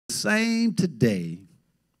same today,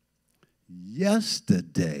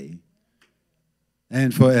 yesterday,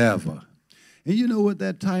 and forever. And you know what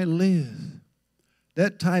that title is?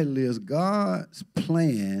 That title is God's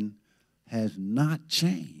plan has not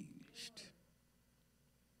changed.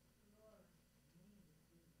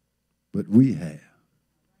 But we have.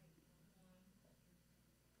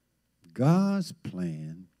 God's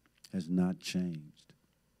plan has not changed.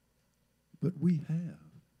 But we have.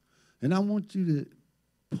 And I want you to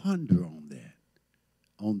ponder on that,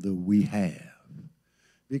 on the we have.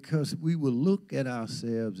 Because we will look at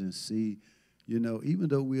ourselves and see, you know, even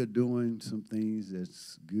though we are doing some things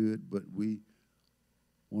that's good, but we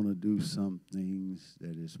want to do some things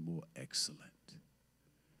that is more excellent.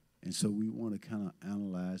 And so we want to kind of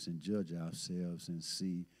analyze and judge ourselves and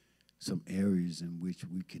see some areas in which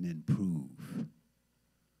we can improve.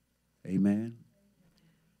 Amen?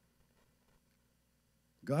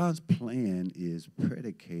 God's plan is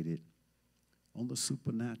predicated on the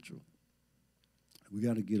supernatural. We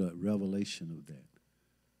got to get a revelation of that.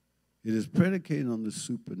 It is predicated on the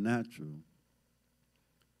supernatural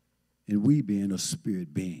and we being a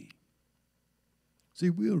spirit being. See,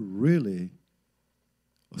 we're really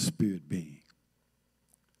a spirit being.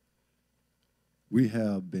 We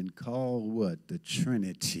have been called what? The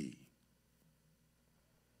Trinity.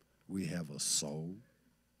 We have a soul,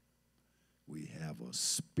 we have a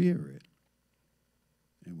spirit,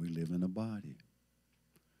 and we live in a body.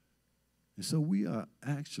 And so we are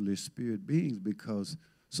actually spirit beings because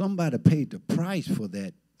somebody paid the price for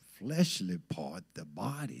that fleshly part, the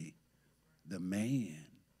body, the man.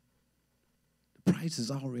 The price has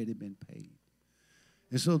already been paid.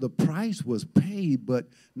 And so the price was paid, but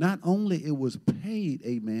not only it was paid,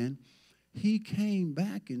 amen, he came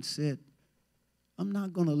back and said, I'm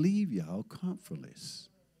not going to leave y'all comfortless.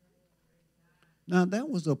 Now, that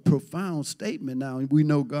was a profound statement. Now, we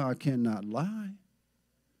know God cannot lie.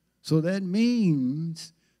 So that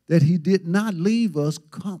means that he did not leave us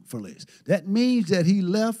comfortless. That means that he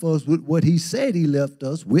left us with what he said he left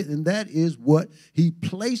us with, and that is what he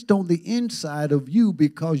placed on the inside of you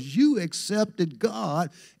because you accepted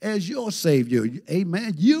God as your Savior.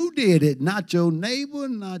 Amen. You did it, not your neighbor,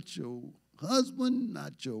 not your husband,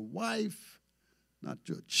 not your wife, not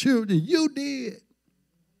your children. You did.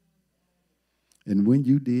 And when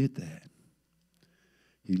you did that,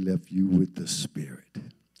 he left you with the Spirit.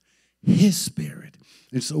 His Spirit.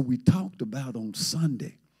 And so we talked about on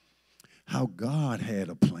Sunday how God had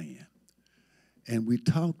a plan. And we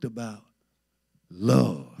talked about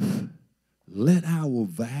love. Let our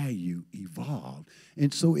value evolve.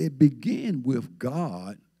 And so it began with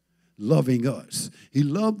God loving us. He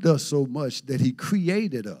loved us so much that he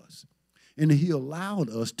created us. And he allowed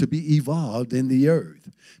us to be evolved in the earth.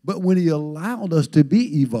 But when he allowed us to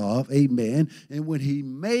be evolved, amen, and when he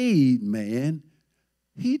made man,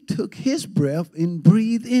 he took his breath and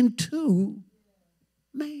breathed into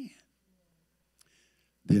man.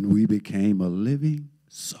 Then we became a living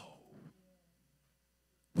soul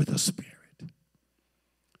with a spirit.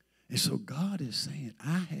 And so God is saying,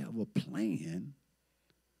 I have a plan,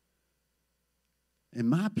 and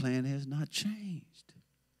my plan has not changed.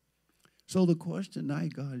 So the question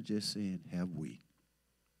tonight, God is just saying, have we?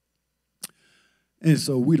 And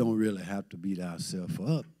so we don't really have to beat ourselves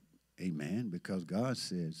up. Amen. Because God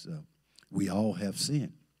says we all have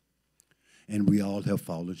sinned. And we all have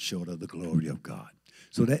fallen short of the glory of God.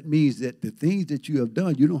 So that means that the things that you have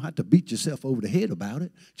done, you don't have to beat yourself over the head about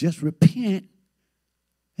it. Just repent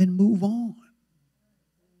and move on.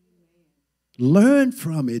 Learn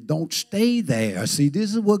from it. Don't stay there. See,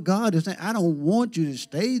 this is what God is saying. I don't want you to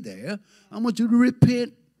stay there. I want you to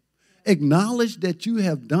repent. Acknowledge that you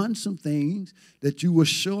have done some things that you were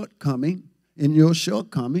shortcoming in your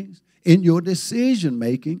shortcomings, in your decision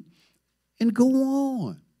making, and go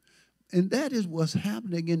on. And that is what's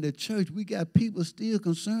happening in the church. We got people still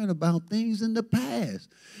concerned about things in the past.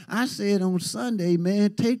 I said on Sunday,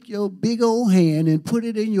 man, take your big old hand and put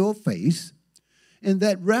it in your face, and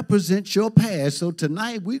that represents your past. So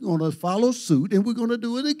tonight we're going to follow suit, and we're going to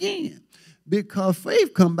do it again. Because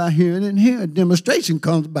faith comes by hearing and hearing. Demonstration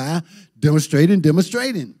comes by demonstrating.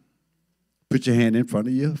 Put your hand in front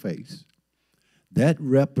of your face. That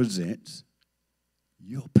represents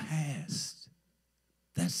your past.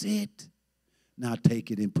 That's it. Now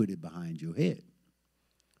take it and put it behind your head.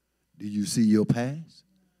 Do you see your past?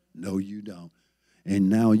 No, you don't. And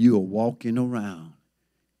now you are walking around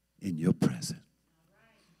in your present.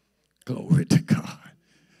 Glory to God.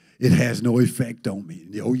 It has no effect on me.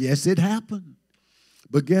 Oh, yes, it happened.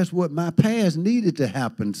 But guess what? My past needed to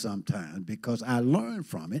happen sometimes because I learned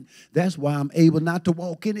from it. That's why I'm able not to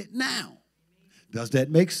walk in it now. Does that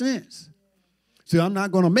make sense? See, I'm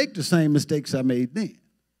not going to make the same mistakes I made then.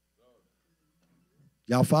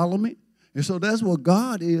 Y'all follow me? And so that's what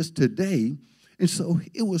God is today. And so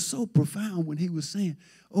it was so profound when he was saying,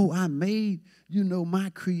 oh, I made, my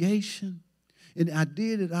creation. And I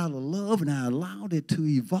did it out of love, and I allowed it to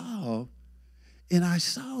evolve. And I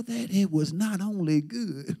saw that it was not only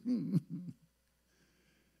good,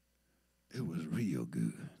 it was real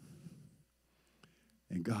good.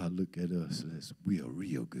 And God looked at us as we are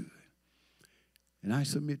real good. And I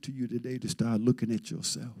submit to you today to start looking at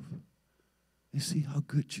yourself and see how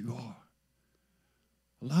good you are.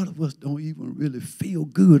 A lot of us don't even really feel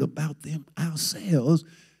good about them ourselves,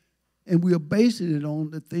 and we are basing it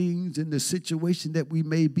on the things and the situation that we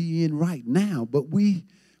may be in right now, but we're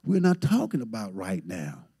not talking about right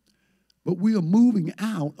now. But we are moving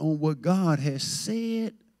out on what God has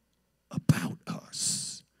said about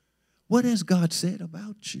us. What has God said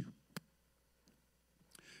about you?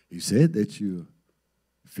 He said that you're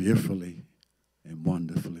fearfully and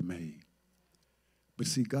wonderfully made. But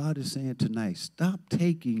see, God is saying tonight, stop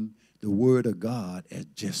taking the word of God as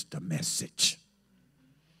just a message.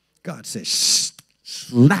 God says,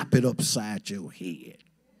 slap it upside your head.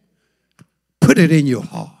 Put it in your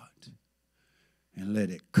heart and let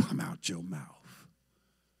it come out your mouth.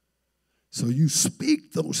 So you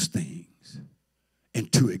speak those things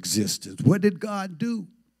into existence. What did God do?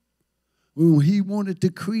 When he wanted to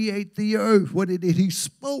create the earth, what did he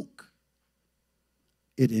spoke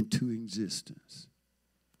it into existence.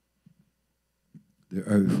 The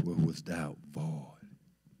earth was without void,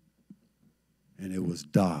 and it was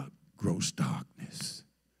dark, gross darkness.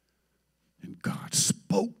 And God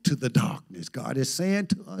spoke to the darkness. God is saying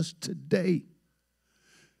to us today,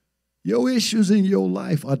 your issues in your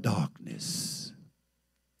life are darkness.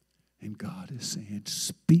 And God is saying,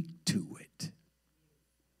 speak to it.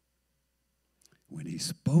 When he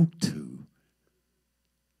spoke to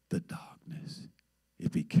the darkness,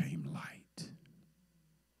 it became light.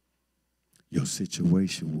 Your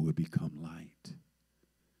situation will become light.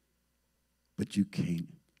 But you can't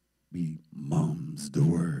be mum's the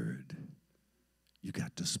word. You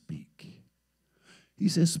got to speak. He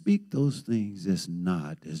says, speak those things as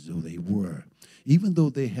not as though they were. Even though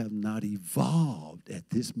they have not evolved at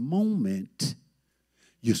this moment,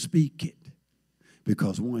 you speak it.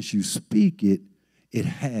 Because once you speak it, it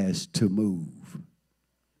has to move.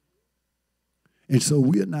 And so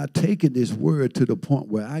we're not taking this word to the point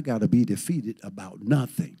where I got to be defeated about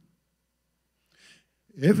nothing.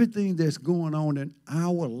 Everything that's going on in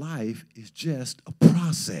our life is just a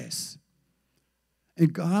process.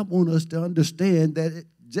 And God wants us to understand that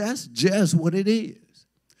that's just what it is.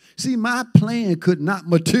 See, my plan could not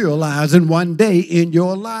materialize in one day in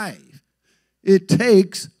your life. It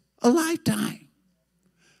takes a lifetime.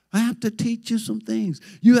 I have to teach you some things.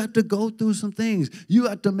 You have to go through some things. You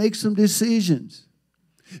have to make some decisions.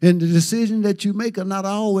 And the decisions that you make are not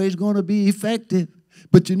always going to be effective.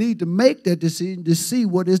 But you need to make that decision to see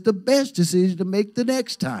what is the best decision to make the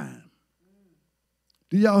next time.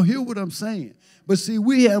 Do y'all hear what I'm saying? But see,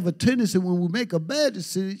 we have a tendency when we make a bad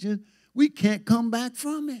decision, we can't come back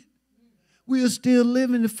from it. We are still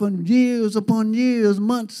living it for years upon years,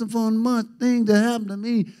 months upon months. Things that happened to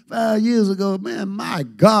me 5 years ago. Man, my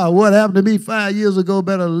God, what happened to me 5 years ago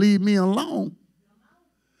better leave me alone.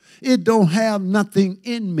 It don't have nothing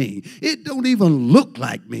in me. It don't even look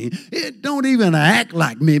like me. It don't even act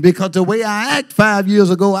like me, because the way I act 5 years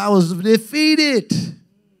ago, I was defeated.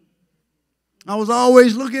 I was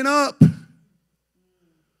always looking up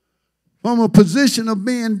from a position of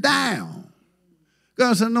being down.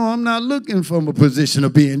 God said, no, I'm not looking from a position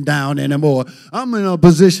of being down anymore. I'm in a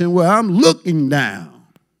position where I'm looking down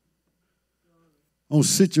on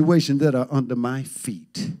situations that are under my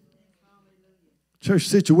feet. Church,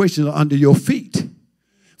 situations are under your feet.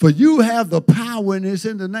 For you have the power, and it's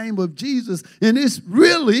in the name of Jesus, and it's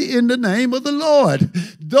really in the name of the Lord.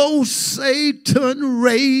 Though Satan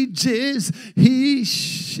rages, he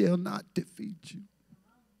shall not defeat you.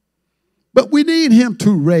 But we need him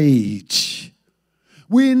to rage.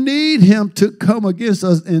 We need him to come against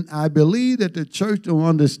us, and I believe that the church don't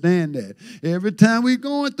understand that. Every time we're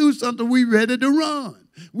going through something, we're ready to run.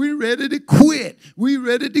 We're ready to quit. We're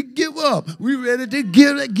ready to give up. We're ready to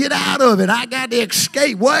get out of it. I got to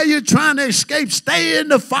escape. Why are you trying to escape? Stay in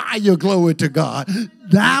the fire, glory to God.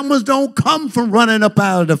 Diamonds don't come from running up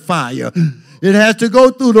out of the fire. It has to go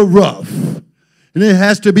through the rough, and it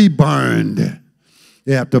has to be burned.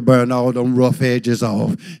 You have to burn all them rough edges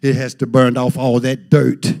off. It has to burn off all that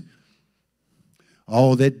dirt,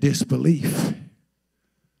 all that disbelief,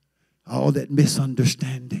 all that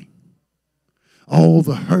misunderstanding, all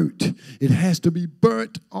the hurt. It has to be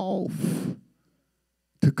burnt off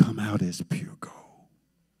to come out as pure gold.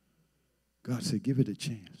 God said, give it a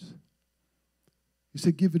chance. He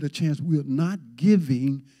said, give it a chance. We're not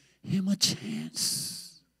giving him a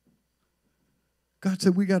chance. God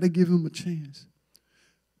said, we got to give him a chance.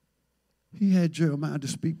 He had Jeremiah to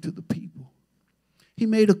speak to the people. He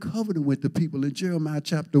made a covenant with the people in Jeremiah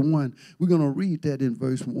chapter 1. We're going to read that in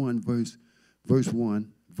verse 1.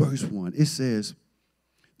 It says,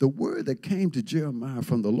 the word that came to Jeremiah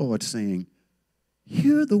from the Lord saying,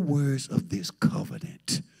 hear the words of this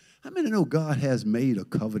covenant. How many know God has made a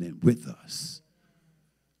covenant with us?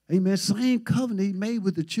 Amen. Same covenant he made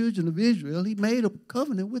with the children of Israel, he made a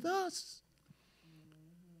covenant with us.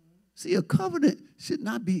 See, a covenant should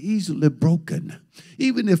not be easily broken.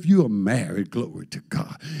 Even if you are married, glory to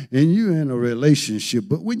God, and you're in a relationship.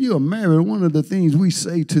 But when you're married, one of the things we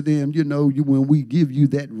say to them, when we give you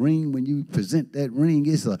that ring, when you present that ring,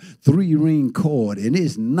 it's a 3-ring cord, and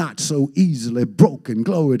it's not so easily broken,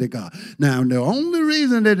 glory to God. Now, the only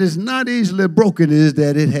reason that it's not easily broken is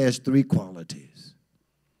that it has 3 qualities.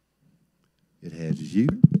 It has you,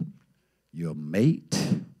 your mate,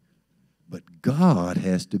 but God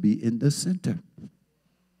has to be in the center.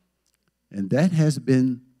 And that has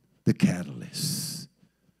been the catalyst.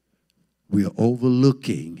 We are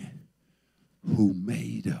overlooking who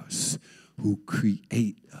made us, who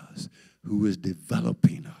created us, who is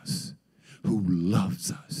developing us, who loves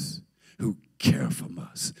us, who cares for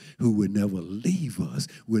us, who will never leave us,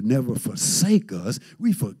 will never forsake us.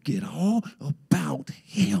 We forget all about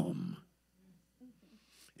him.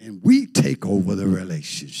 And we take over the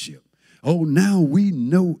relationship. Oh, now we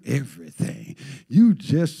know everything. You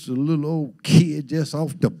just a little old kid just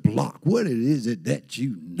off the block. What it is that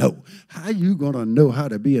you know? How you going to know how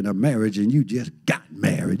to be in a marriage and you just got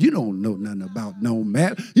married? You don't know nothing about no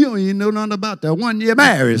marriage. You don't even know nothing about the one you're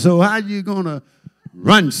married. So how you going to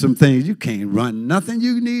run some things? You can't run nothing.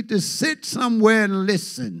 You need to sit somewhere and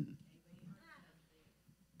listen.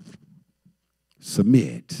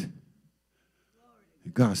 Submit.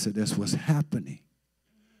 God said that's what's happening.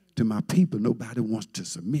 To my people, nobody wants to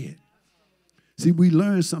submit. See, we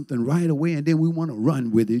learn something right away, and then we want to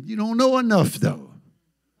run with it. You don't know enough, though.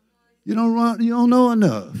 You don't know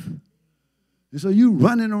enough. And so you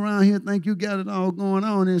running around here think you got it all going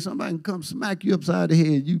on, and somebody can come smack you upside the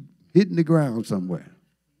head. You hitting the ground somewhere.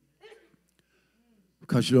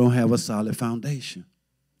 Because you don't have a solid foundation.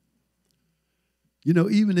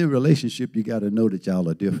 Even in a relationship, you got to know that y'all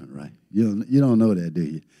are different, right? You don't know that, do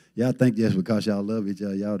you? Y'all think just because y'all love each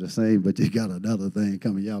other, y'all the same, but you got another thing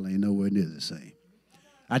coming. Y'all ain't nowhere near the same.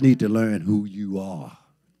 I need to learn who you are.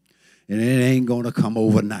 And it ain't going to come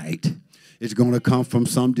overnight. It's going to come from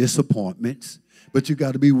some disappointments. But you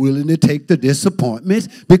got to be willing to take the disappointments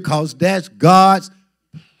because that's God's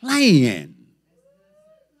plan.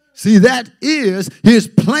 See, that is his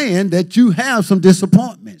plan, that you have some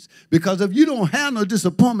disappointments. Because if you don't have no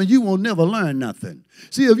disappointment, you won't never learn nothing.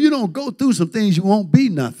 See, if you don't go through some things, you won't be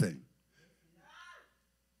nothing.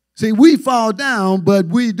 See, we fall down, but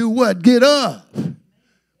we do what? Get up.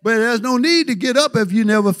 But there's no need to get up if you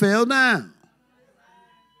never fell down.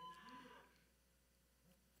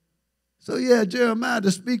 So, Jeremiah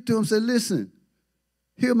to speak to him said, listen,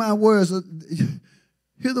 hear my words,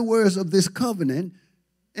 hear the words of this covenant,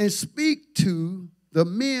 and speak to the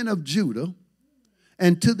men of Judah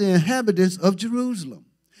and to the inhabitants of Jerusalem.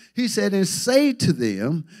 He said, and say to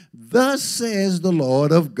them, thus says the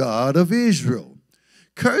Lord of God of Israel,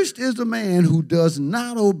 cursed is the man who does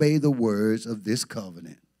not obey the words of this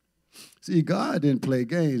covenant. See, God didn't play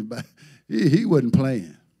games, but he wasn't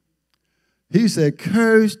playing. He said,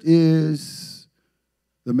 cursed is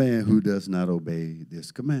the man who does not obey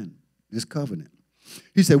this command, this covenant.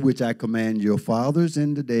 He said, which I command your fathers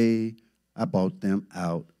in the day I brought them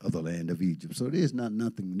out of the land of Egypt. So there's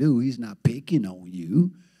nothing new. He's not picking on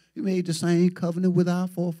you. He made the same covenant with our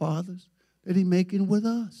forefathers that he's making with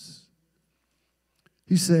us.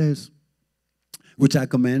 He says, which I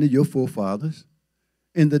commanded your forefathers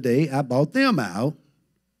in the day I brought them out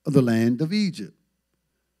of the land of Egypt.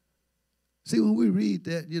 See, when we read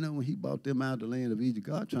that, when he brought them out of the land of Egypt,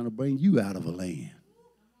 God trying to bring you out of a land.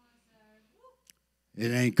 It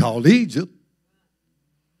ain't called Egypt.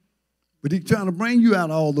 But he's trying to bring you out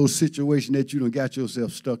of all those situations that you done got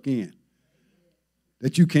yourself stuck in.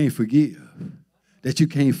 That you can't forgive. That you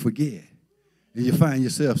can't forget. And you find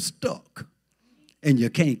yourself stuck. And you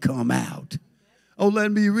can't come out. Oh, let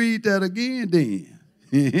me read that again then.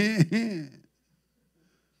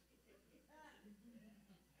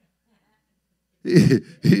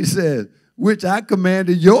 He said, which I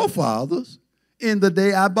commanded your fathers in the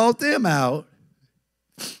day I brought them out.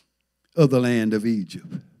 of the land of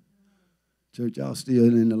Egypt. Church, y'all still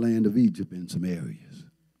in the land of Egypt in some areas.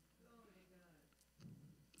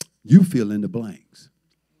 You fill in the blanks.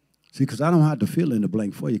 See, because I don't have to fill in the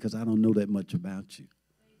blank for you because I don't know that much about you.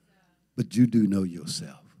 But you do know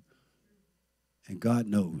yourself. And God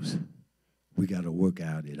knows we got to work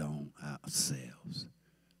out it on ourselves.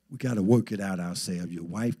 We got to work it out ourselves. Your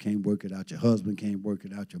wife can't work it out. Your husband can't work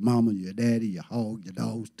it out. Your mama, your daddy, your hog, your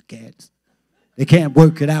dogs, the cats. They can't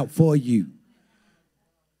work it out for you.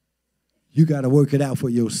 You got to work it out for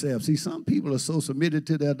yourself. See, some people are so submitted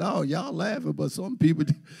to their dog. Y'all laughing, but some people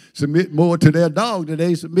submit more to their dog than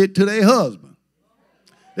they submit to their husband.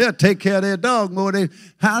 They'll take care of their dog more than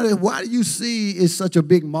why do you see it's such a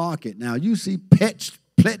big market now? You see pet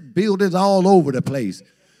buildings all over the place.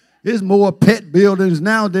 There's more pet buildings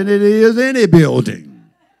now than it is any building.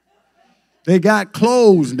 They got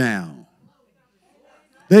clothes now.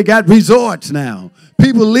 They got resorts now.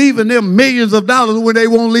 People leaving them millions of dollars when they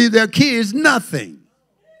won't leave their kids nothing.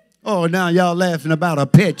 Oh, now y'all laughing about a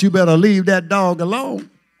pet. You better leave that dog alone.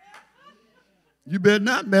 You better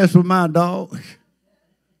not mess with my dog.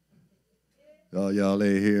 Oh, y'all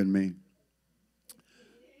ain't hearing me.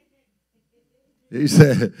 He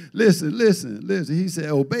said, listen. He said,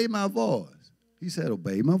 obey my voice. He said,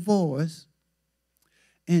 obey my voice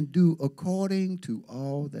and do according to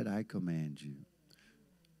all that I command you.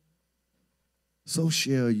 So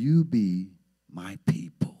shall you be my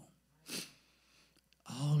people.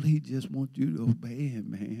 All he just wants you to obey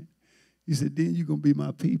him, man. He said, then you're going to be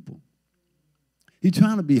my people. He's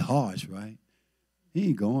trying to be harsh, right? He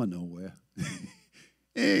ain't going nowhere.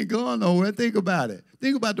 He ain't going nowhere. Think about it.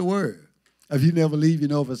 Think about the word. If you never leave, you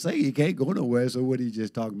never forsake, he can't go nowhere. So what he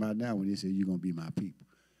just talking about now when he said, you're going to be my people?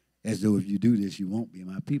 As though if you do this, you won't be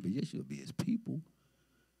my people. Yes, you'll be his people,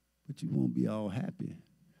 but you won't be all happy.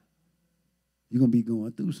 You're going to be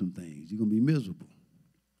going through some things. You're going to be miserable.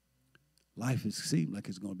 Life seems like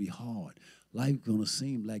it's going to be hard. Life is going to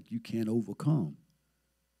seem like you can't overcome.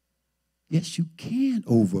 Yes, you can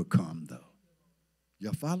overcome, though.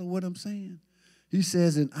 Y'all follow what I'm saying? He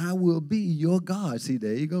says, and I will be your God. See,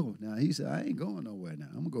 there you go. Now, he said, I ain't going nowhere now.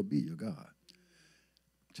 I'm going to be your God.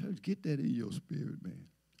 Church, get that in your spirit, man.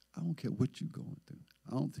 I don't care what you're going through.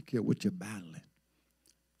 I don't care what you're battling.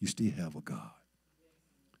 You still have a God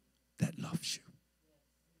that loves you.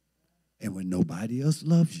 And when nobody else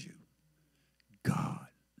loves you, God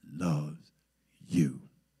loves you.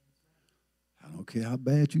 I don't care how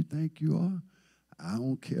bad you think you are. I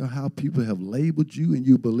don't care how people have labeled you and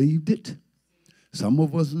you believed it. Some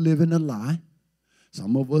of us live in a lie.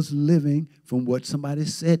 Some of us living from what somebody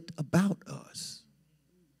said about us.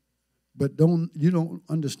 But you don't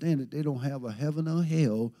understand that they don't have a heaven or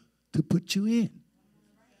hell to put you in.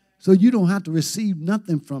 So you don't have to receive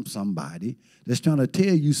nothing from somebody that's trying to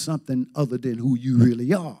tell you something other than who you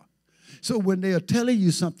really are. So when they are telling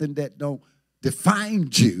you something that don't define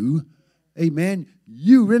you, amen,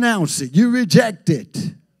 you renounce it, you reject it.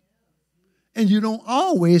 And you don't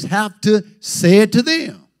always have to say it to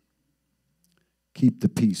them. Keep the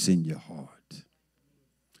peace in your heart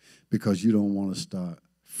because you don't want to start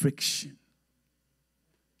friction.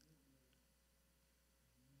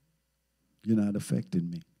 You're not affecting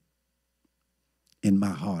me. In my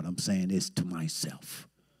heart, I'm saying this to myself.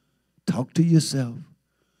 Talk to yourself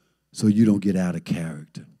so you don't get out of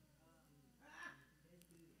character.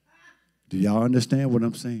 Do y'all understand what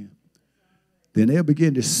I'm saying? Then they'll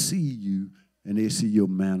begin to see you and they see your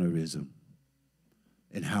mannerism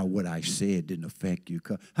and how what I said didn't affect you.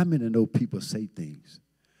 How many know people say things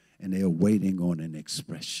and they're waiting on an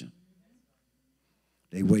expression?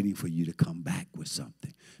 They're waiting for you to come back with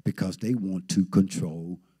something because they want to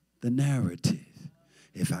control the narrative.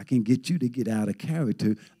 If I can get you to get out of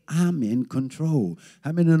character, I'm in control.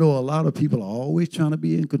 How many know a lot of people are always trying to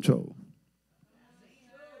be in control?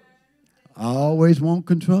 I always want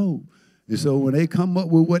control. And so when they come up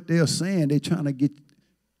with what they're saying, they're trying to get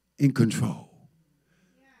in control.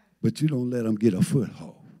 But you don't let them get a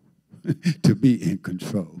foothold to be in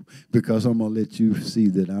control because I'm going to let you see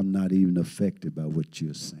that I'm not even affected by what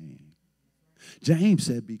you're saying. James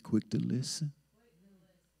said, be quick to listen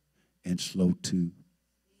and slow to.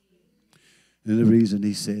 And the reason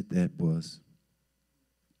he said that was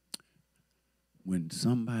when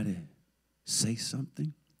somebody says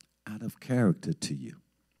something out of character to you,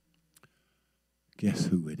 guess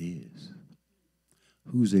who it is?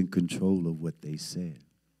 Who's in control of what they said?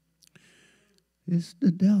 It's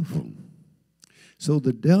the devil. So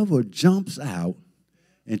the devil jumps out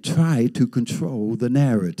and tries to control the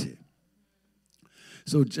narrative.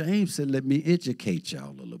 So James said, let me educate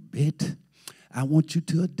y'all a little bit. I want you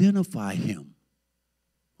to identify him.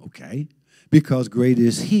 Okay? Because greater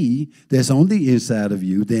is he that's on the inside of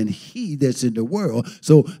you than he that's in the world.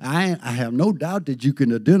 So I have no doubt that you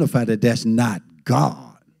can identify that that's not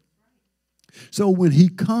God. So when he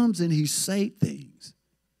comes and he say things,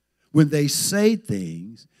 when they say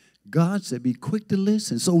things, God said, be quick to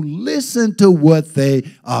listen. So listen to what they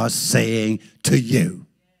are saying to you.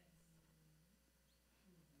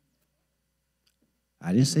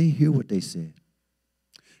 I didn't say hear what they said.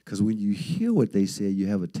 Because when you hear what they said, you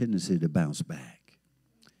have a tendency to bounce back.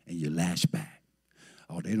 And you lash back.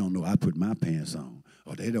 Oh, they don't know I put my pants on.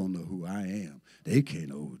 Or they don't know who I am. They can't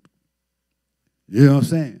know. You know what I'm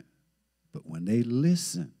saying? But when they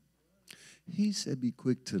listen, he said be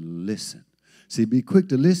quick to listen. See, be quick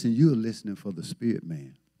to listen. You're listening for the spirit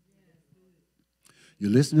man.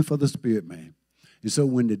 You're listening for the spirit man. And so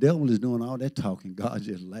when the devil is doing all that talking, God's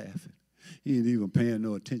just laughing. He ain't even paying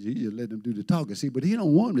no attention. He just let them do the talking. See, but he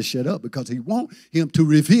don't want him to shut up because he want him to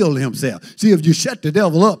reveal himself. See, if you shut the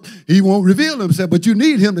devil up, he won't reveal himself, but you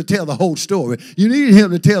need him to tell the whole story. You need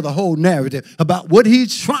him to tell the whole narrative about what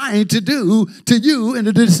he's trying to do to you and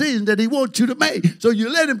the decision that he wants you to make. So you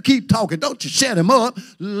let him keep talking. Don't you shut him up.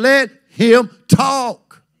 Let him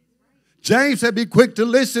talk. James said, be quick to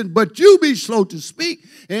listen, but you be slow to speak,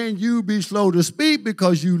 and you be slow to speak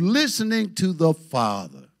because you listening to the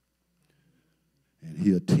Father. And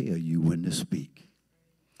he'll tell you when to speak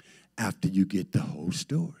after you get the whole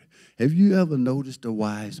story. Have you ever noticed a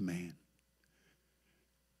wise man?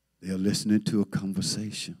 They're listening to a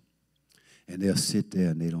conversation, and they'll sit there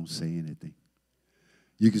and they don't say anything.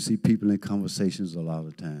 You can see people in conversations a lot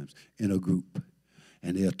of times in a group,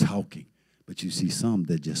 and they're talking. But you see some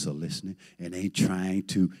that just are listening and ain't trying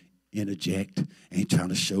to interject, ain't trying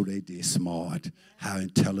to show they're smart, how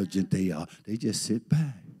intelligent they are. They just sit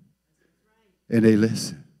back. And they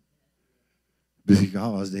listen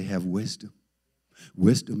because they have wisdom.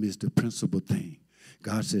 Wisdom is the principal thing.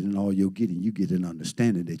 God said in all you're getting, you get an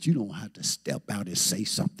understanding that you don't have to step out and say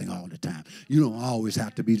something all the time. You don't always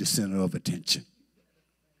have to be the center of attention.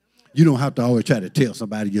 You don't have to always try to tell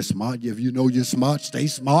somebody you're smart. If you know you're smart, stay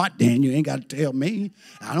smart. Then you ain't got to tell me.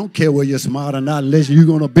 I don't care whether you're smart or not unless you're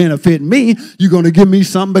going to benefit me. You're going to give me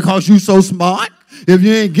something because you're so smart. If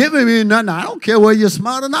you ain't giving me nothing, I don't care whether you're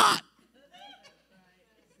smart or not.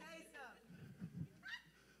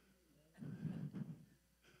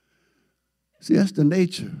 See, that's the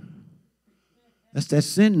nature. That's that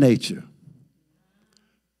sin nature.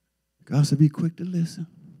 God said, be quick to listen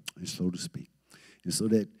and slow to speak. And so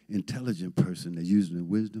that intelligent person that's using the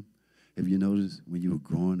wisdom, have you noticed when you were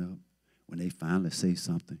growing up, when they finally say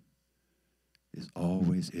something, it's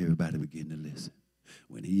always everybody begin to listen.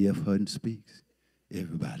 When E.F. Hutton speaks,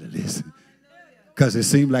 everybody listen. Because it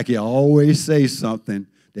seems like he always says something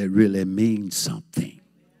that really means something.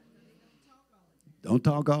 Don't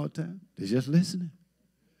talk all the time. They're just listening.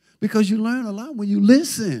 Because you learn a lot when you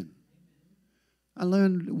listen. I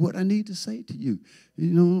learned what I need to say to you.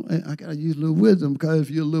 You know, I got to use a little wisdom because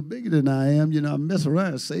if you're a little bigger than I am, you know, I mess around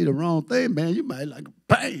and say the wrong thing, man, you might like,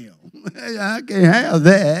 bam, I can't have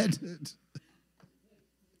that.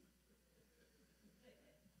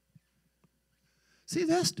 See,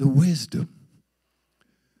 that's the wisdom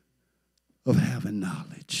of having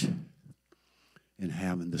knowledge and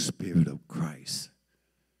having the Spirit of Christ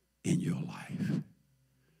in your life.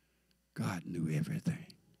 God knew everything.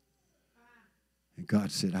 And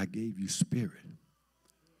God said, I gave you spirit.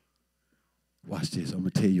 Watch this. I'm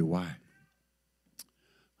going to tell you why.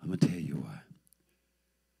 I'm going to tell you why.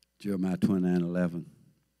 Jeremiah 29:11.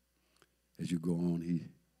 As you go on, he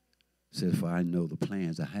says, for I know the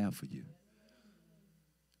plans I have for you.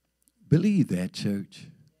 Believe that, church.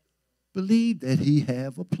 Believe that he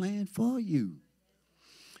have a plan for you.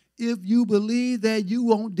 If you believe that, you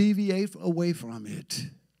won't deviate away from it.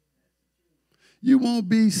 You won't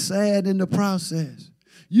be sad in the process.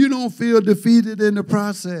 You don't feel defeated in the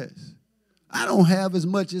process. I don't have as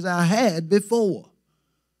much as I had before,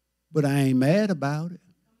 but I ain't mad about it.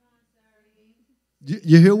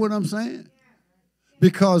 You hear what I'm saying?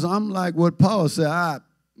 Because I'm like what Paul said, I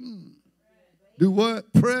do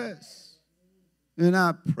what? Press. And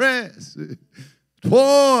I press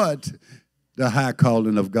toward the high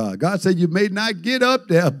calling of God. God said you may not get up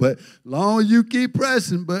there, but long as you keep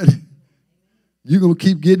pressing, but you're going to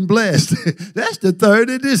keep getting blessed. That's the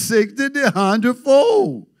 30, the 60, the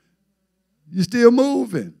 100-fold. You're still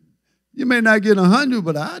moving. You may not get 100,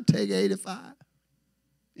 but I'll take 85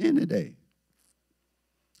 any day.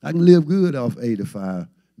 I can live good off 85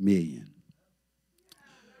 million.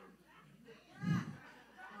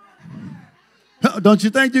 Don't you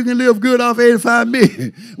think you can live good off 85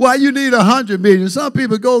 million? Why you need 100 million? Some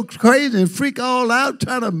people go crazy and freak all out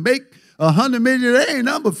trying to make 100 million. They ain't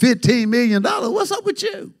number $15 million. What's up with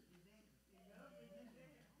you?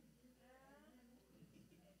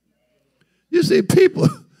 You see people.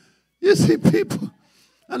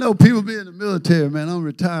 I know people be in the military, man. I'm a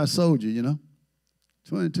retired soldier,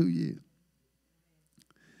 22 years.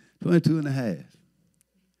 22 and a half.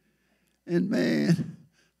 And, man,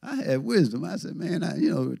 I had wisdom. I said, man,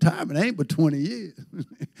 retirement ain't but 20 years.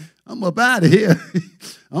 I'm up out of here.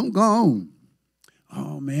 I'm gone.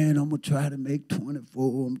 Oh, man, I'm going to try to make 24.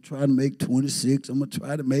 I'm going to try to make 26. I'm going to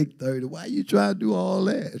try to make 30. Why you trying to do all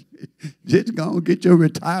that? Just go and get your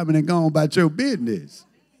retirement and go on about your business.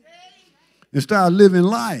 And start living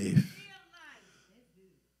life.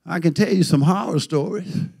 I can tell you some horror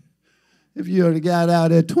stories. If you already got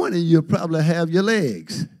out at 20, you'll probably have your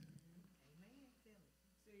legs.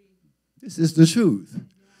 This is the truth.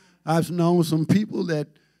 I've known some people that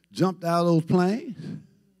jumped out of those planes,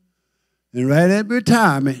 and right at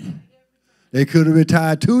retirement, they could have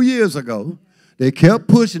retired 2 years ago. They kept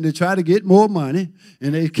pushing to try to get more money,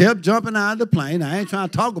 and they kept jumping out of the plane. I ain't trying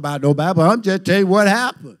to talk about nobody, but I'm just telling you what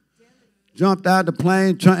happened. Jumped out the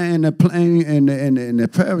plane, and the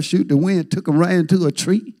parachute, the wind took them right into a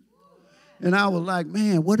tree. And I was like,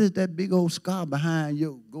 man, what is that big old scar behind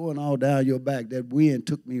you going all down your back? That wind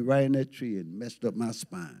took me right in that tree and messed up my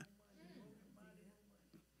spine.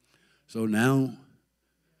 So now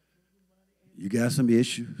you got some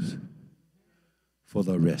issues for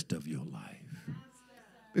the rest of your life.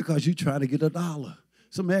 Because you try to get $1,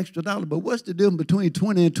 some extra $1. But what's the difference between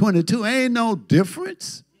 20 and 22? Ain't no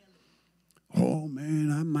difference. Oh,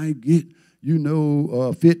 man, I might get,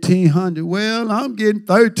 $1,500. Well, I'm getting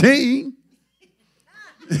 13.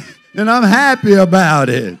 And I'm happy about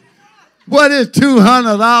it. What is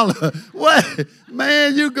 $200? What?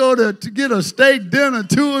 Man, you go to get a steak dinner,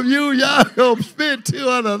 two of you, y'all go spend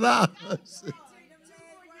 $200.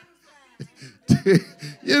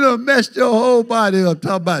 Messed your whole body up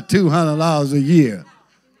talking about $200 a year.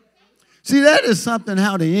 See, that is something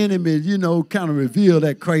how the enemy, kind of reveal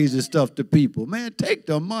that crazy stuff to people. Man, take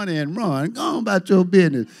the money and run. Go on about your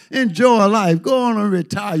business. Enjoy life. Go on and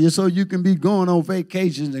retire so you can be going on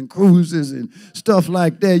vacations and cruises and stuff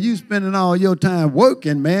like that. You spending all your time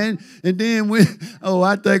working, man. And then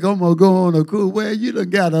I think I'm going to go on a cruise. Well, you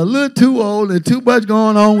done got a little too old and too much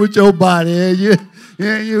going on with your body. And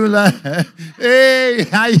you like, hey,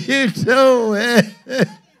 how you doing?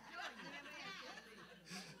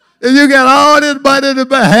 And you got all this money in the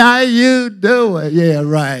bank. How you doing? Yeah,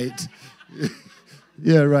 right.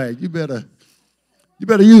 Yeah, right. You better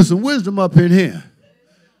use some wisdom up in here.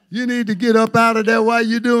 You need to get up out of there while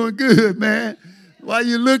you're doing good, man. While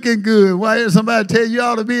you're looking good. While somebody tell you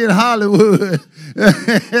ought to be in Hollywood.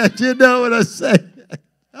 You know what I say?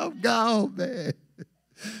 I'm gone, man.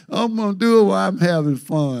 I'm going to do it while I'm having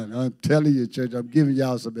fun. I'm telling you, church, I'm giving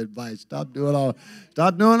y'all some advice. Stop doing all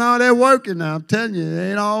that working now. I'm telling you,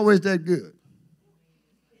 it ain't always that good.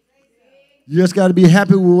 You just got to be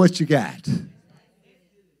happy with what you got.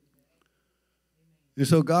 And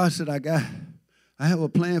so God said, I have a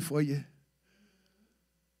plan for you.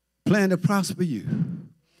 Plan to prosper you.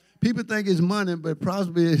 People think it's money, but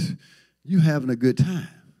prosper is you having a good time.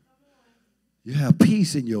 You have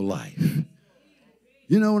peace in your life.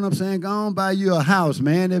 You know what I'm saying? Go on buy you a house,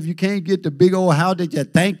 man. If you can't get the big old house that you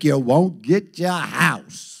think you won't, get your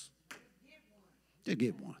house. Just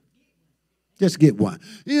get one. Just get one.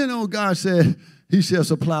 God said he shall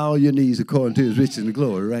supply all your needs according to his riches and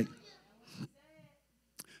glory, right?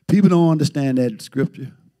 People don't understand that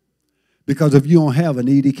scripture. Because if you don't have a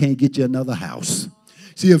need, he can't get you another house.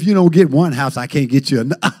 See, if you don't get one house, I can't get you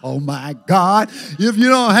another. Oh, my God. If you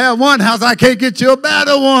don't have one house, I can't get you a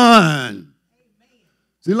better one.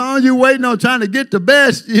 See, as long as you're waiting on trying to get the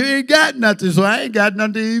best, you ain't got nothing, so I ain't got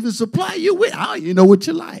nothing to even supply you with. I don't even know what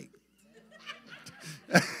you like.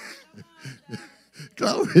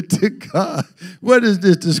 Glory to God. What is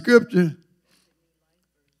this, the scripture?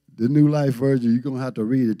 The New Life Version, you're going to have to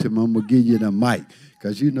read it to me. I'm going to give you the mic,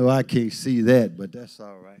 because I can't see that, but that's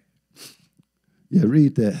all right. Yeah,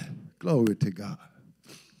 read that. Glory to God.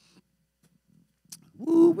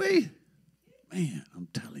 Woo-wee. Man, I'm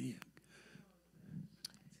telling you.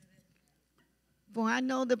 For I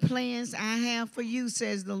know the plans I have for you,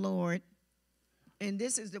 says the Lord. And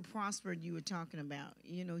this is the prosper you were talking about.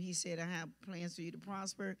 He said, I have plans for you to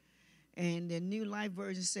prosper. And the New Life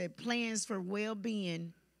Version said, plans for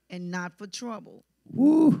well-being and not for trouble.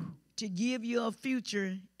 Woo. To give you a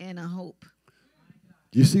future and a hope.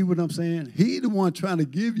 You see what I'm saying? He the one trying to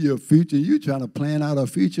give you a future. You trying to plan out a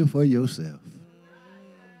future for yourself.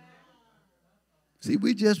 See,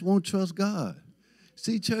 we just won't trust God.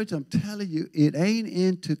 See, church, I'm telling you, it ain't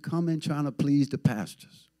into coming trying to please the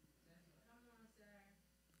pastors.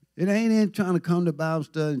 It ain't in trying to come to Bible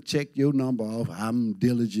study and check your number off. I'm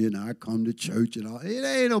diligent. I come to church and all. It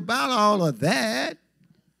ain't about all of that.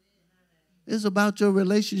 It's about your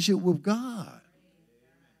relationship with God.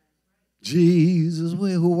 Jesus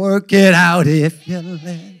will work it out if you let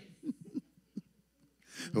him.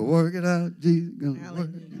 Work it out, Jesus.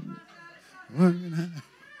 Work it out.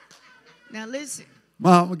 Now listen.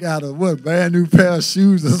 Mama got a brand new pair of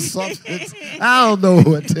shoes or something. I don't know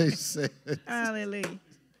what they said. Hallelujah.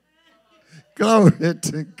 Glory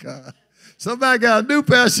to God. Somebody got a new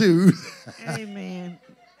pair of shoes. Amen.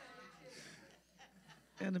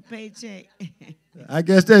 And a paycheck. I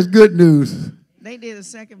guess that's good news. They did a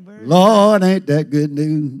second verse. Lord, ain't that good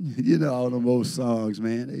news? You know all them old songs,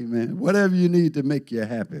 man. Amen. Whatever you need to make you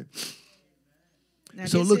happy. Now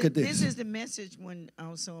So look at this. This is the message one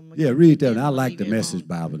also. Yeah, read that. I like the Message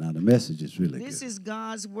Bible. Now, the message is really good. This is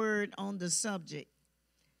God's word on the subject.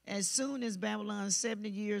 As soon as Babylon's 70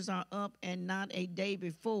 years are up and not a day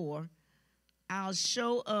before, I'll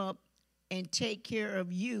show up and take care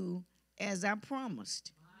of you as I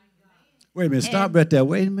promised. Wait a minute. Stop right there.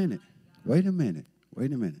 Wait a minute. Wait a minute.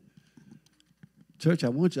 Wait a minute. Church, I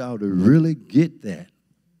want y'all to really get that.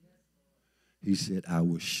 He said, I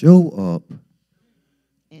will show up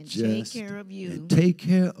and take care of you. And take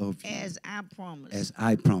care of you. As I promised. As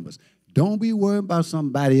I promised. Don't be worried about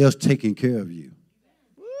somebody else taking care of you.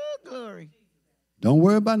 Woo, glory. Don't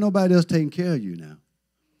worry about nobody else taking care of you now.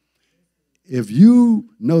 If you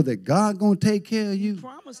know that God going to take care of you. He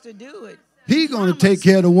promised to do it. He's going to take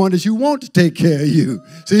care of the one that you want to take care of you.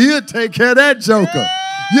 See, he'll take care of that joker.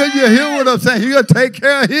 You hear what I'm saying? He'll take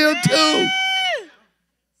care of him too.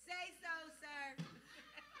 Say so, sir.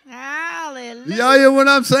 Hallelujah. Y'all hear what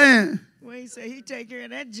I'm saying? Well, he said he take care of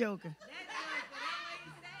that joker.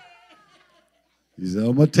 He said,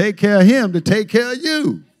 I'm going to take care of him to take care of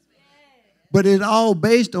you. But it's all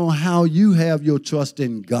based on how you have your trust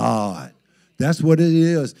in God. That's what it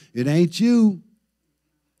is. It ain't you.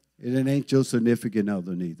 It ain't your significant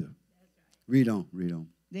other neither. Read on, read on.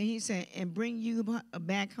 Then he said, and bring you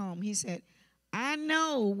back home. He said, I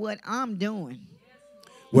know what I'm doing.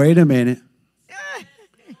 Wait a minute.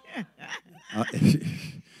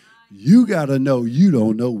 You got to know you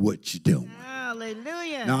don't know what you're doing.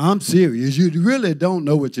 Hallelujah. Now, I'm serious. You really don't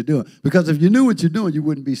know what you're doing. Because if you knew what you're doing, you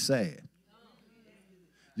wouldn't be sad.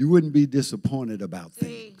 You wouldn't be disappointed about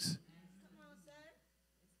things.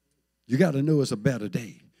 You got to know it's a better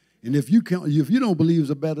day. And if you don't believe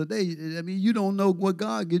it's a better day, I mean, you don't know what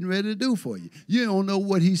God getting ready to do for you. You don't know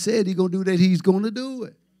what he said he's going to do, that he's going to do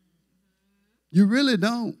it. You really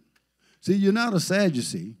don't. See, you're not a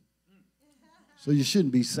Sadducee, so you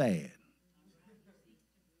shouldn't be sad.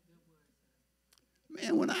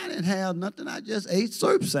 Man, when I didn't have nothing, I just ate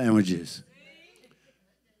syrup sandwiches.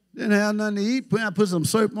 Didn't have nothing to eat. I put some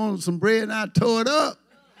syrup on some bread and I tore it up.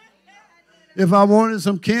 If I wanted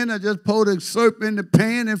some candy, I just poured the syrup in the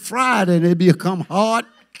pan and fried it, and it become hard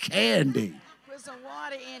candy. Put some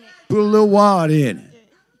water in it. Put a little water in it.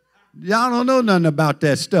 Y'all don't know nothing about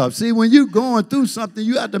that stuff. See, when you're going through something,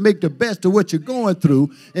 you have to make the best of what you're going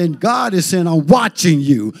through. And God is saying, I'm watching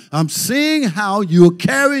you. I'm seeing how you're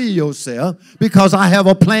carrying yourself because I have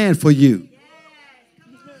a plan for you.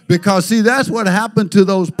 Because, see, that's what happened to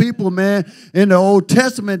those people, man. In the Old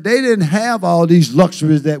Testament, they didn't have all these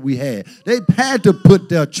luxuries that we had. They had to put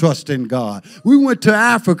their trust in God. We went to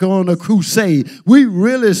Africa on a crusade. We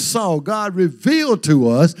really saw God reveal to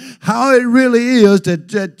us how it really is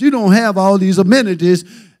that you don't have all these amenities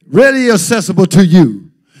readily accessible to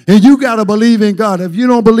you. And you got to believe in God. If you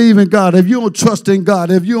don't believe in God, if you don't trust in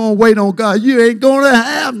God, if you don't wait on God, you ain't going to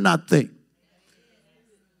have nothing.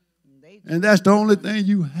 And that's the only thing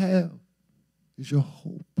you have is your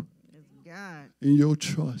hope God. and your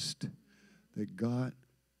trust that God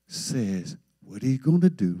says what he's going to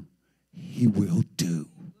do, he will do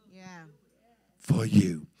for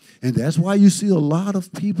you. And that's why you see a lot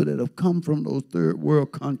of people that have come from those third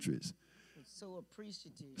world countries. So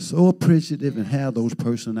appreciative. So appreciative and have those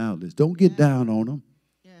personalities. Don't get down on them.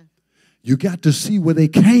 You got to see where they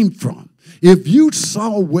came from. If you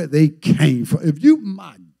saw where they came from,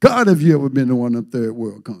 my God, have you ever been to one of them third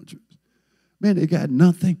world countries? Man, they got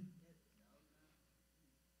nothing.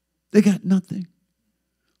 They got nothing.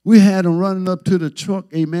 We had them running up to the truck,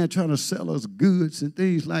 amen, trying to sell us goods and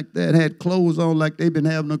things like that. Had clothes on like they've been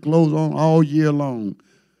having the clothes on all year long.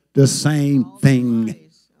 The same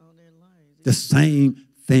thing. The same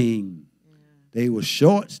thing. They were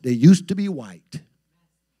shorts. They used to be white.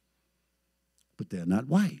 But they're not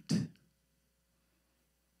white.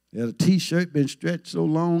 Had a T-shirt been stretched so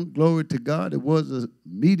long, glory to God, it was a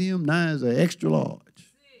medium, now it's an extra large.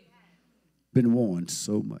 Been worn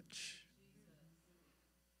so much.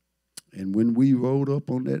 And when we rode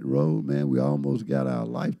up on that road, man, we almost got our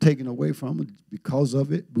life taken away from it because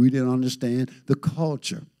of it. We didn't understand the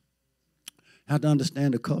culture. How to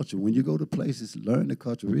understand the culture. When you go to places, learn the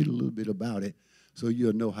culture, read a little bit about it so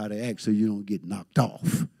you'll know how to act so you don't get knocked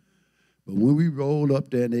off. But when we rolled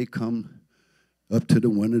up there and they come up to the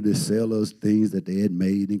window to sell us things that they had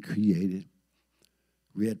made and created,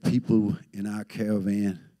 we had people in our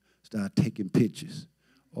caravan start taking pictures.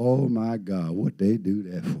 Oh, my God, what they do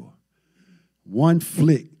that for. One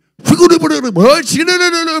flick.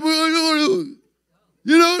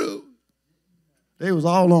 You know, they was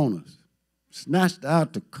all on us. Snatched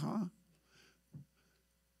out the car.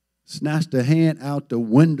 Snatched the hand out the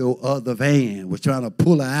window of the van. Was trying to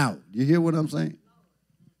pull her out. You hear what I'm saying?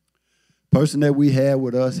 Person that we had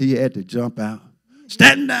with us, he had to jump out.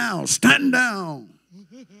 Stand down, stand down.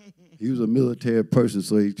 He was a military person,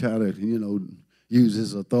 so he tried to, use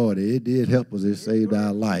his authority. It did help us. It saved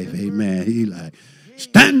our life. Amen. He like,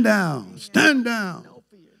 stand down, stand down.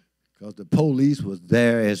 Because the police was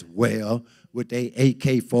there as well with their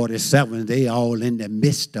AK-47. They all in the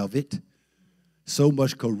midst of it. So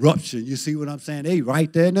much corruption. You see what I'm saying? They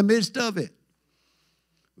right there in the midst of it.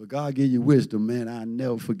 But God give you wisdom, man. I'll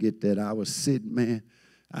never forget that. I was sitting, man.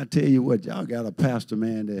 I tell you what, y'all got a pastor,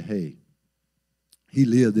 man, that, hey, he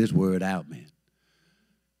lived this word out, man.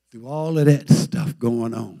 Through all of that stuff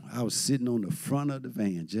going on, I was sitting on the front of the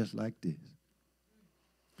van just like this.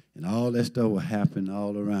 And all that stuff was happening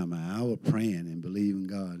all around me. I was praying and believing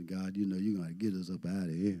God. God, you're going to get us up out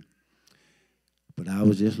of here. But I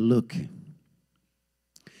was just looking.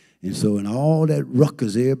 And so in all that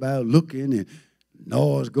ruckus, everybody looking and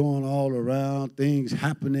noise going all around, things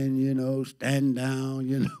happening, stand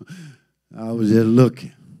down, I was just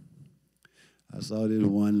looking. I saw this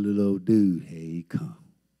one little old dude. Hey, he come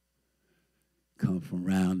from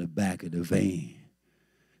around the back of the van,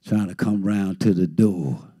 trying to come around to the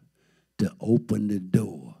door, to open the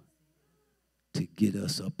door, to get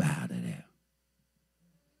us up out of there.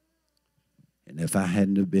 And if I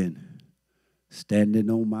hadn't have been standing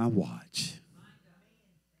on my watch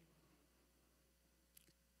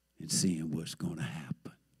and seeing what's going to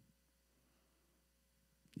happen.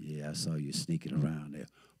 Yeah, I saw you sneaking around there.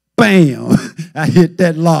 Bam! I hit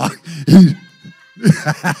that lock.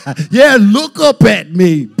 Yeah, look up at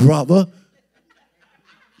me, brother.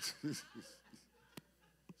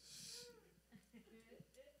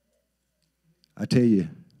 I tell you,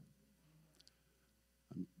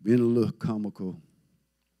 I'm being a little comical,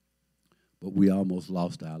 but we almost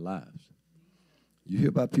lost our lives. You hear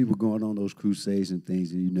about people going on those crusades and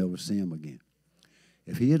things and you never see them again.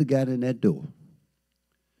 If he had got in that door,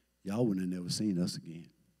 y'all wouldn't have never seen us again.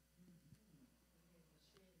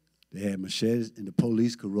 They had machetes and the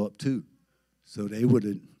police corrupt too. So they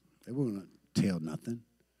weren't going to tell nothing.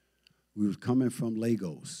 We was coming from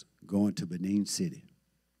Lagos, going to Benin City.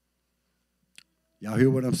 Y'all hear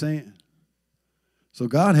what I'm saying? So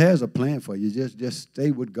God has a plan for you. Just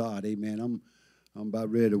stay with God, amen. I'm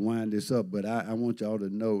about ready to wind this up, but I want y'all to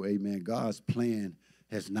know, amen, God's plan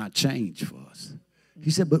has not changed for us.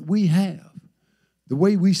 He said, but we have. The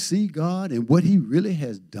way we see God and what he really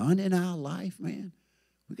has done in our life, man,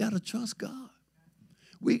 we got to trust God.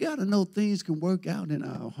 We got to know things can work out in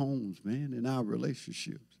our homes, man, in our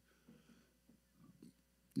relationships.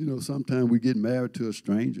 Sometimes we get married to a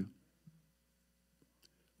stranger.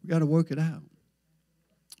 We got to work it out.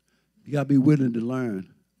 You got to be willing to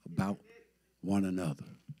learn about one another.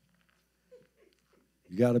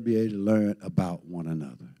 You got to be able to learn about one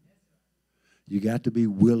another. You got to be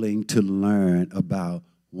willing to learn about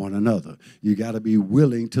one another. You got to be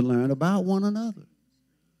willing to learn about one another.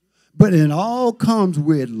 But it all comes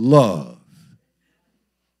with love.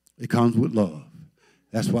 It comes with love.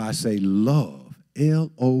 That's why I say love,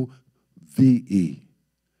 L-O-V-E.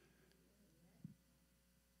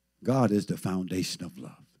 God is the foundation of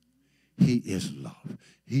love. He is love.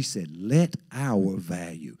 He said, let our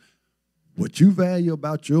value, what you value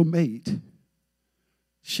about your mate,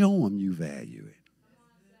 show them you value it.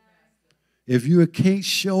 If you can't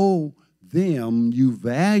show them you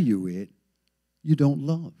value it, you don't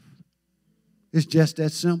love. It's just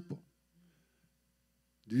that simple.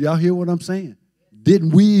 Do y'all hear what I'm saying?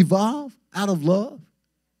 Didn't we evolve out of love?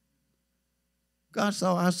 I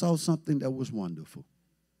saw something that was wonderful.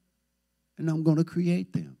 And I'm going to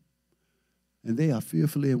create them. And they are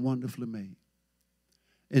fearfully and wonderfully made.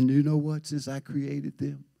 And you know what? Since I created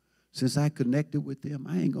them, since I connected with them,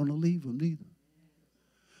 I ain't going to leave them neither.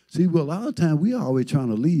 See, well, a lot of times we are always trying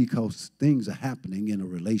to leave because things are happening in a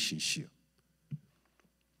relationship.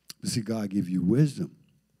 But see, God give you wisdom.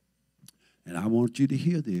 And I want you to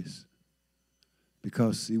hear this.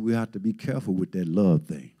 Because, see, we have to be careful with that love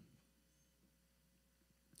thing.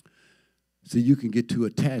 See, you can get too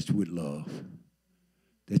attached with love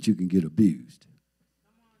that you can get abused.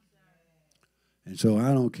 And so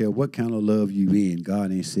I don't care what kind of love you in,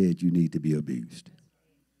 God ain't said you need to be abused.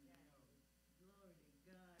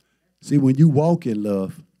 See, when you walk in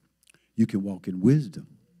love, you can walk in wisdom,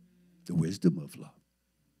 the wisdom of love.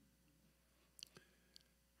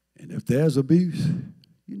 And if there's abuse,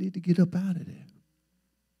 you need to get up out of there.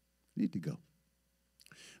 You need to go.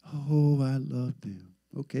 Oh, I love them.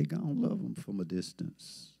 Okay, go on, love them from a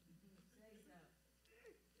distance.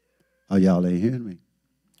 Oh, y'all ain't hearing me.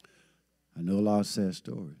 I know a lot of sad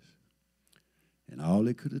stories. And all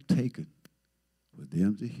it could have taken was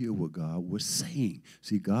them to hear what God was saying.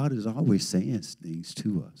 See, God is always saying things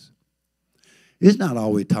to us. It's not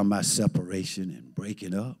always talking about separation and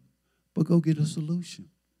breaking up, but go get a solution.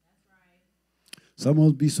 Some of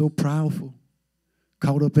us be so proudful,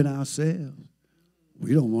 caught up in ourselves.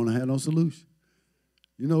 We don't want to have no solution.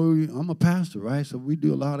 You know, I'm a pastor, right? So we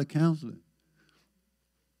do a lot of counseling.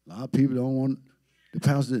 A lot of people don't want the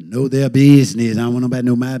pastor to know their business. I don't want nobody to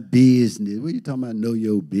know my business. What are you talking about, know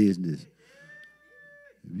your business?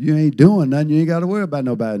 If you ain't doing nothing, you ain't got to worry about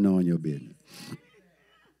nobody knowing your business.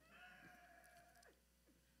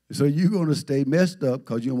 So you're going to stay messed up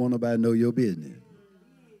because you don't want nobody to know your business.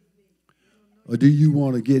 Or do you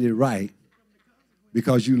want to get it right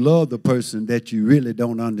because you love the person that you really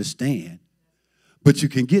don't understand, but you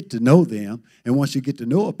can get to know them, and once you get to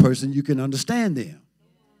know a person, you can understand them.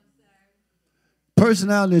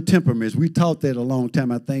 Personality and temperaments, we taught that a long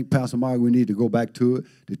time. I think, Pastor Margaret, we need to go back to it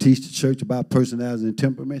to teach the church about personality and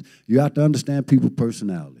temperaments. You have to understand people's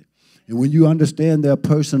personality. And when you understand their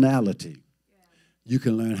personality, you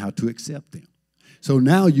can learn how to accept them. So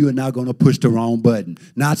now you are not going to push the wrong button.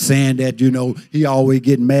 Not saying that, you know, he always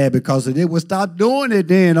get mad because of it. Well, stop doing it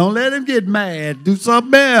then. Don't let him get mad. Do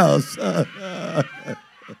something else.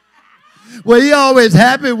 Well, he always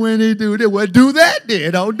happy when he do that. Well, do that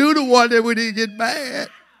then. Don't do the one that when he get mad.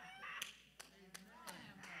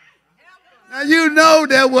 Now, you know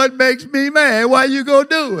that what makes me mad. Why you going to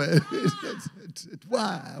do it?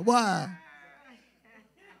 Why?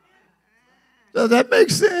 Does that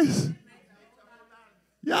make sense?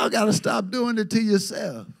 Y'all got to stop doing it to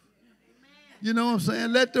yourself. You know what I'm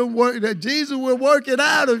saying? Let them work. That Jesus will work it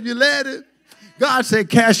out if you let it. God said,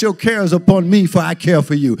 cast your cares upon me, for I care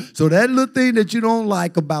for you. So that little thing that you don't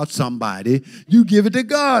like about somebody, you give it to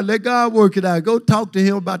God. Let God work it out. Go talk to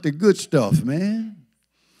him about the good stuff, man.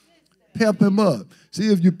 Pep him up.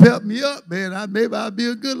 See, if you pep me up, man, maybe I'll be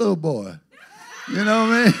a good little boy. You know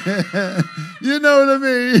what I mean? You know what I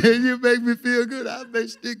mean? You make me feel good. I may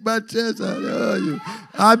stick my chest out.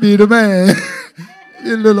 I'll be the man.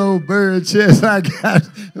 You little old bird chest I got.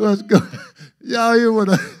 What's going? Y'all hear what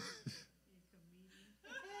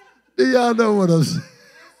do y'all know what I'm saying?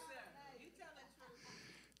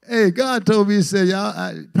 Hey, God told me, he said,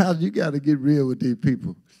 Pastor, you got to get real with these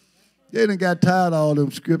people. They done got tired of all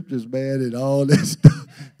them scriptures, man, and all that stuff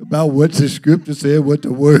about what the scripture said, what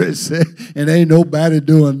the word said, and ain't nobody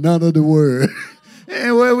doing none of the word.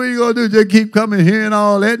 And what we going to do, just keep coming here and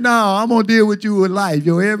all that? No, I'm going to deal with you with life,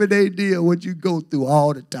 your everyday deal, what you go through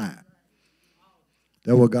all the time.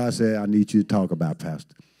 That's what God said I need you to talk about,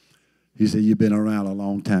 Pastor. He said, you've been around a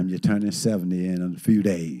long time. You're turning 70 in a few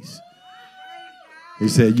days. He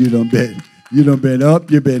said, you done been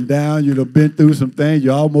up, you been down, you done been through some things.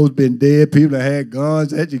 You almost been dead. People that had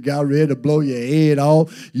guns at you, got ready to blow your head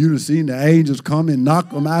off. You done seen the angels come and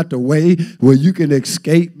knock them out the way where you can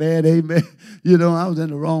escape, man, amen. You know, I was in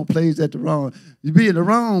the wrong place at the wrong. You be in the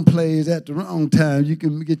wrong place at the wrong time, you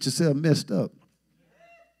can get yourself messed up.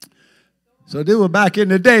 So they were back in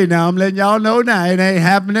the day now. I'm letting y'all know now. It ain't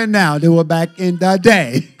happening now. They were back in the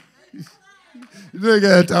day. Look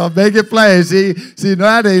at it, make it plain. See,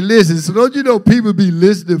 now they listen. So don't you know people be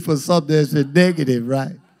listening for something that's negative,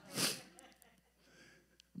 right?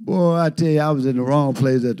 Boy, I tell you, I was in the wrong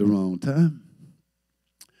place at the wrong time.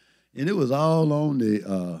 And it was all on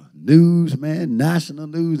the news, man, national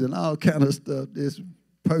news and all kind of stuff. This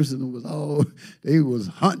person they was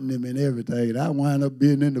hunting him and everything. And I wound up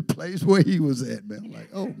being in the place where he was at, man. I'm like,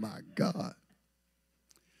 oh, my God.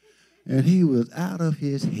 And he was out of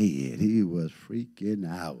his head. He was freaking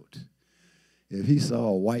out. If he saw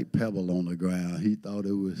a white pebble on the ground, he thought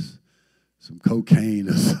it was some cocaine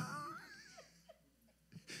or something.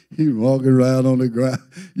 He walking around on the ground.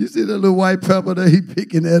 You see that little white pebble there? He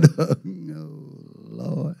picking that up. Oh,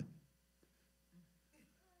 Lord.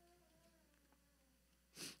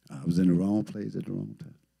 I was in the wrong place at the wrong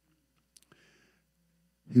time.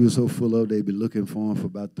 He was so full of, they'd be looking for him for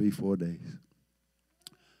about 3-4 days.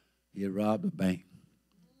 He had robbed a bank.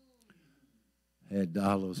 Had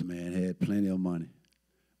dollars, man, had plenty of money.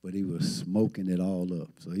 But he was smoking it all up.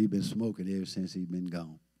 So he'd been smoking ever since he'd been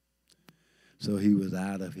gone. So he was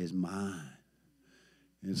out of his mind.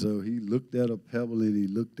 And so he looked at a pebble and he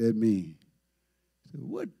looked at me. He said,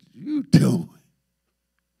 "What you doing?"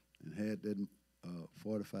 And had that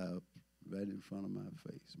 45 right in front of my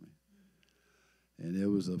face, man. And there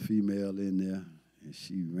was a female in there, and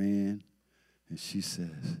she ran, and she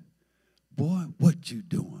says, "Boy, what you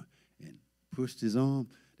doing?" And pushed his arm.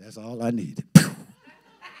 That's all I needed.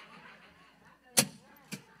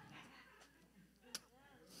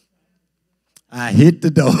 I hit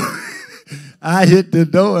the door. I hit the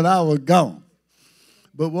door, and I was gone.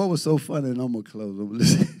 But what was so funny, and I'm going to close.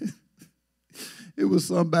 Listen. It was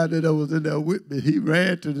somebody that was in there with me. He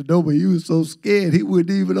ran to the door, but he was so scared he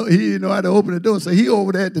didn't know how to open the door. So he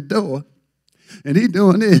over there at the door, and he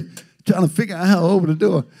doing this, trying to figure out how to open the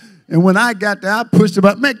door. And when I got there, I pushed him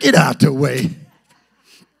out. "Man, get out the way."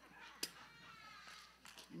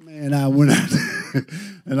 Man, I went out there,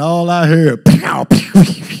 and all I heard, pow, pow, pow.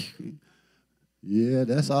 Yeah,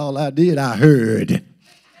 that's all I did. I heard.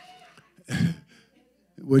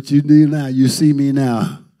 What you do now, you see me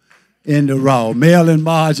now. In the raw. Mel and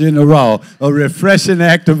Marge in the raw. A refreshing,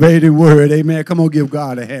 activating word. Amen. Come on, give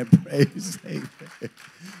God a hand praise. Amen.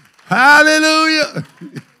 Hallelujah.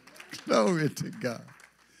 Glory to God.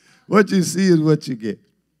 What you see is what you get.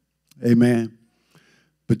 Amen.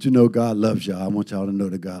 But you know God loves y'all. I want y'all to know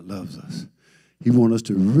that God loves us. He wants us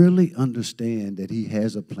to really understand that he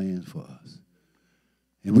has a plan for us.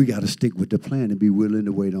 And we got to stick with the plan and be willing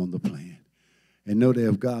to wait on the plan. And know that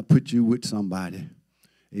if God put you with somebody,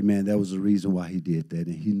 amen, that was the reason why he did that.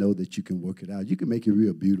 And he know that you can work it out. You can make it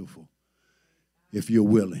real beautiful if you're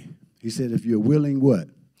willing. He said if you're willing what?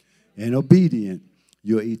 And obedient,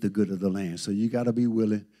 you'll eat the good of the land. So you got to be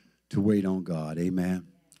willing to wait on God. Amen.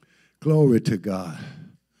 Glory to God.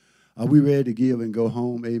 Are we ready to give and go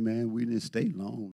home? Amen. We didn't stay long.